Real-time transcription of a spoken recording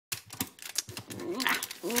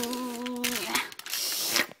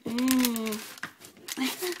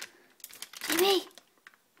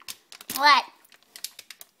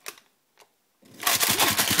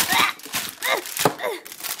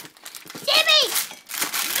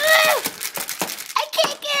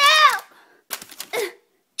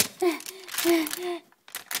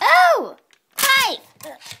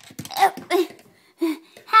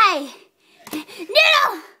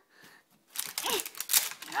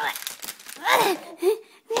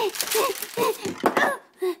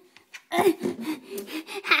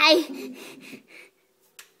Hi.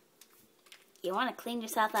 You want to clean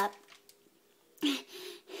yourself up?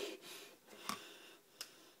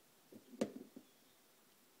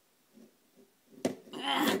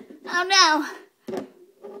 Oh no.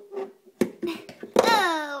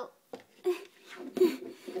 Oh.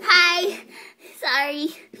 Hi. Sorry.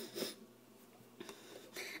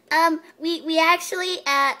 We actually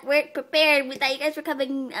weren't prepared. We thought you guys were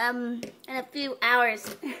coming in a few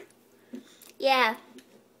hours. Yeah.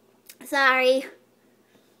 Sorry.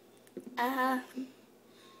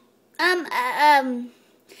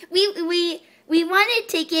 We wanted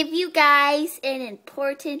to give you guys an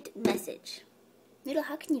important message. Joodle,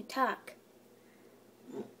 how can you talk?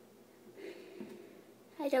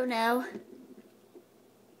 I don't know.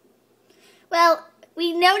 Well,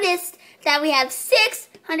 we noticed that we have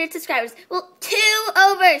 600 subscribers. Well,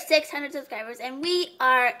 over 600 subscribers, and we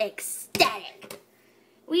are ecstatic.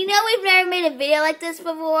 We know we've never made a video like this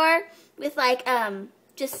before with like,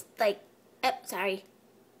 sorry.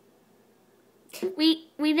 We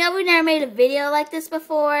know we've never made a video like this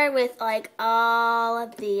before with like all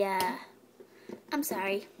of the, I'm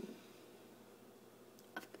sorry.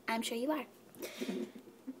 I'm sure you are.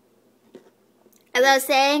 As I was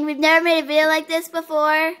saying, we've never made a video like this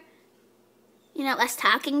before. You know, us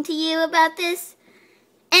talking to you about this.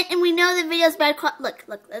 And we know the video's bad quality.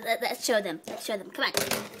 Look, let's show them. Let's show them. Come on.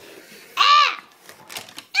 Ah!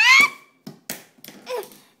 Ah!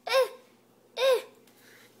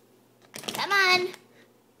 Come on.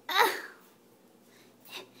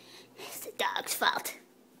 It's the dog's fault.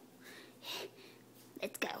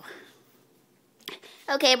 Let's go.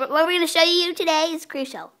 Okay, but what we're going to show you today is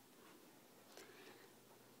crucial.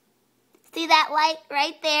 See that light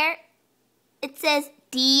right there? It says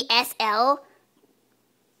DSL.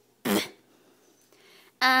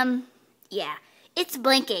 Yeah, it's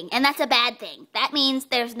blinking, and that's a bad thing. That means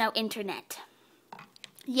there's no internet.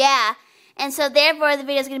 Yeah, and so therefore the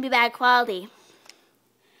video is going to be bad quality.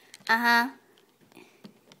 Okay,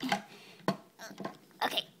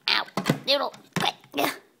 ow, Joodle, quick.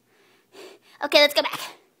 Okay, let's go back.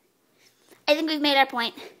 I think we've made our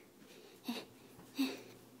point.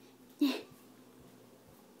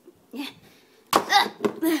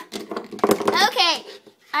 Okay,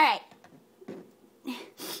 all right.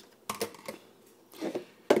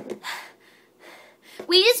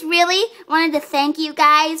 We just really wanted to thank you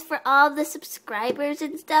guys for all the subscribers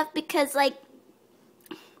and stuff because, like,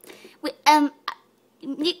 I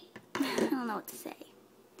don't know what to say.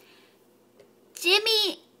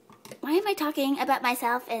 Jimmy, why am I talking about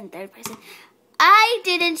myself in third person? I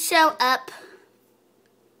didn't show up,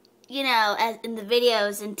 you know, as in the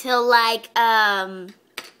videos until like I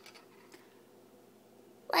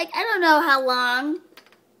don't know how long,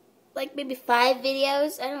 like maybe 5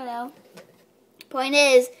 videos, I don't know. Point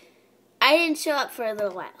is, I didn't show up for a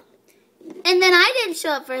little while. And then I didn't show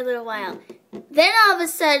up for a little while. Then all of a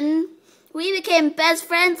sudden, we became best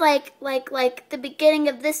friends like the beginning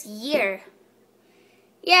of this year.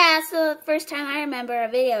 Yeah, so the first time I remember a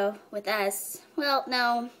video with us. Well,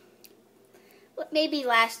 no. Maybe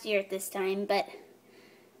last year at this time, but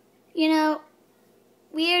you know,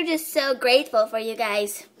 we are just so grateful for you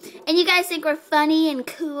guys. And you guys think we're funny and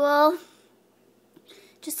cool.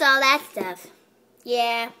 Just all that stuff.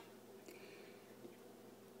 Yeah.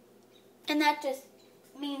 And that just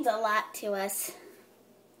means a lot to us.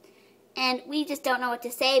 And we just don't know what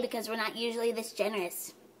to say because we're not usually this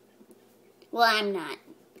generous. Well, I'm not.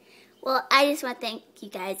 Well, I just want to thank you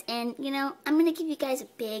guys. And, you know, I'm going to give you guys a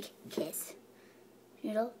big kiss.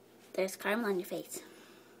 Joodle, there's caramel on your face.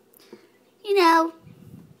 You know,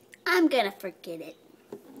 I'm going to forget it.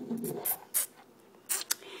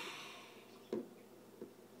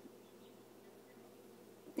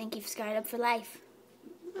 Think you've scarred up for life.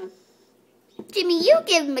 Jimmy, you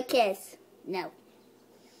give him a kiss. No.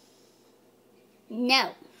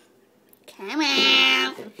 No. Come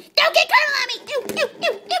on. Don't get caramel on me.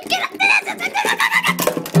 Get up.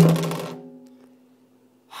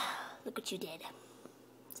 Look what you did.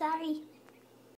 Sorry.